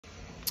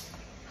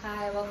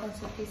Hi, welcome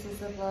to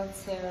Pieces of Love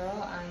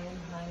Tarot. I am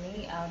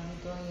Honey. I'll be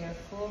doing your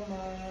full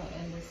moon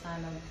in the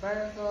sign of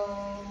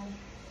Virgo.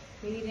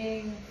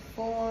 Reading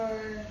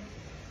for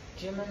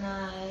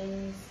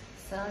Gemini's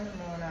Sun,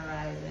 Moon, or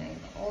Rising.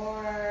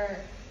 Or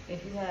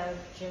if you have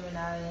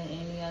Gemini in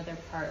any other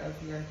part of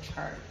your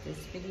chart. This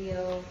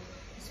video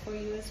is for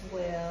you as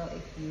well.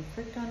 If you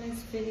clicked on this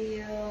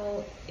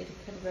video, it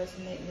could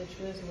resonate with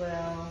you as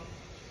well.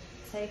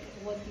 Take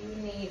what you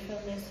need from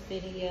this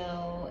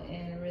video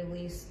and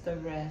release the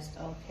rest,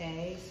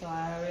 okay? So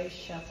I already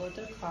shuffled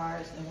the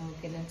cards and we'll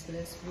get into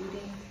this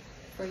reading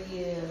for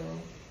you,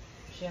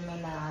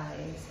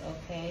 Geminis,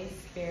 okay?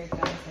 Spirit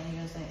guides,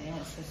 angels, and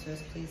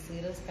ancestors, please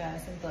lead us, guide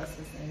us, and bless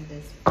us in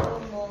this full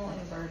moon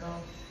and Virgo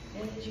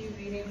energy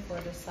reading for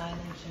the sign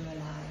of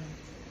Gemini.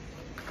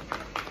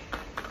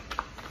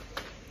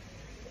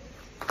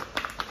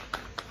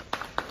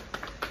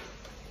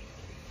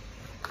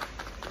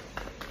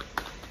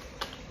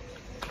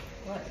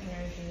 What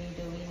energy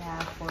do we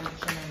have for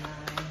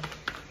Gemini?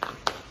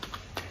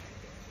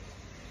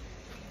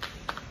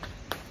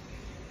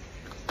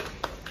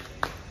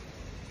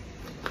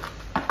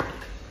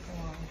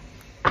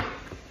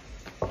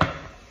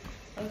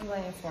 I was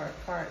waiting for a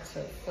card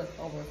to flip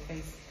over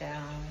face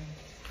down,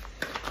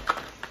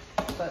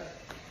 but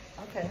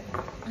okay.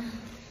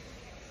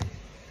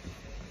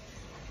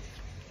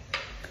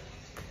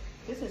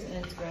 This is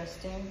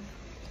interesting.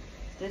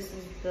 This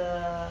is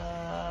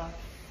the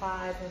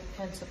Five of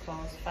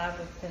Pentacles.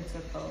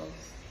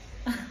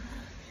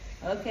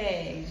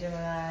 Okay,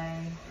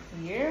 Gemini,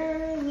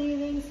 you're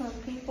leaving some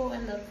people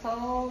in the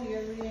cold.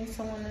 You're leaving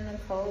someone in the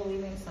cold,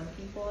 leaving some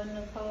people in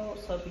the cold.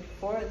 So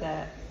before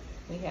that,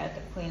 we had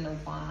the Queen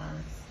of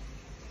Wands.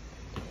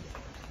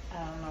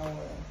 I don't know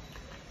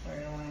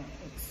where it went.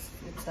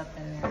 It's up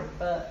in there.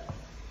 But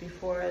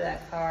before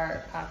that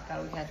card popped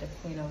out, we had the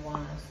Queen of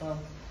Wands. So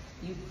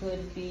you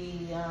could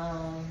be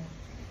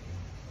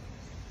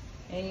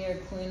in your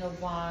Queen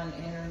of Wands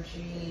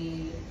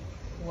energy,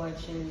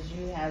 which is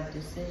you have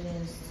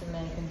decisions to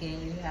make.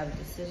 Again, you have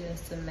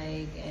decisions to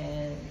make,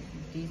 and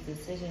these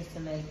decisions to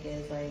make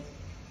is like,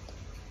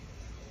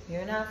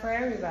 you're not for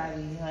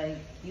everybody. Like,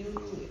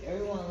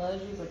 everyone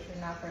loves you, but you're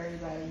not for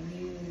everybody.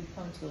 You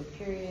come to a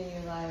period in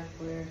your life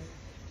where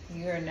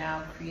you're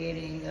now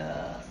creating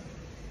a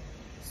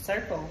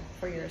circle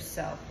for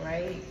yourself,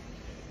 right?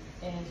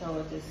 And so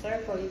with this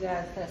circle, you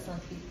gotta cut some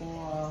people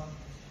off.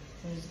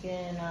 You're just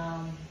getting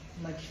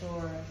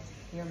mature.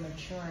 You're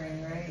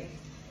maturing, right?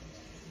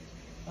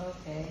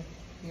 Okay,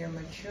 you're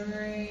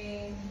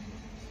maturing.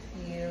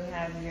 You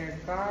have your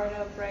guard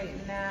up right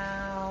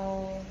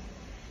now.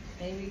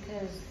 Maybe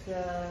because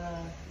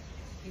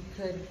you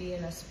could be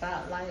in a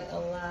spotlight a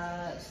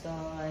lot. So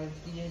like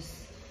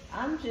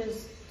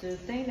the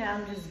thing that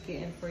I'm just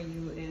getting for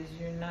you is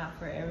you're not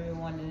for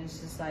everyone, and it's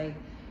just like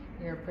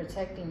you're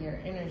protecting your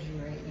energy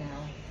right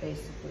now,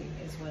 basically,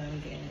 is what I'm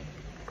getting.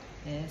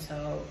 And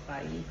so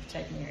by you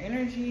protecting your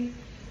energy,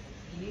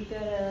 you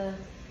gotta,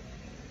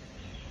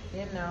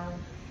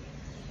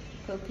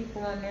 put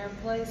people in their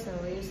place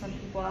and leave some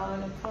people out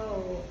in the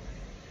cold.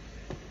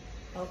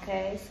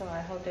 Okay, so I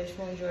hope that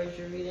you enjoyed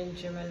your reading,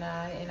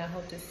 Gemini, and I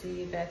hope to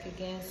see you back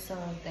again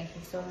soon. Thank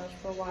you so much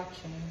for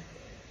watching.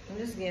 I'm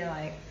just getting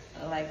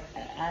like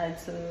an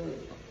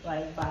attitude,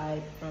 like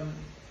vibe from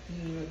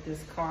you with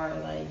this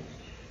card,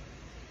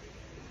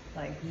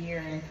 like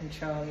you're in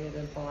control, you're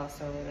the boss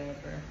or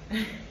whatever.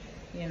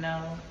 You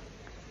know,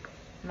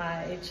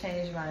 it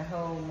changed my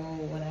whole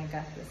mood when I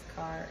got this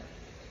card.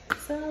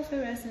 So if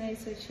it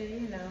resonates with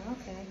you,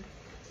 okay,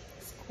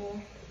 it's cool.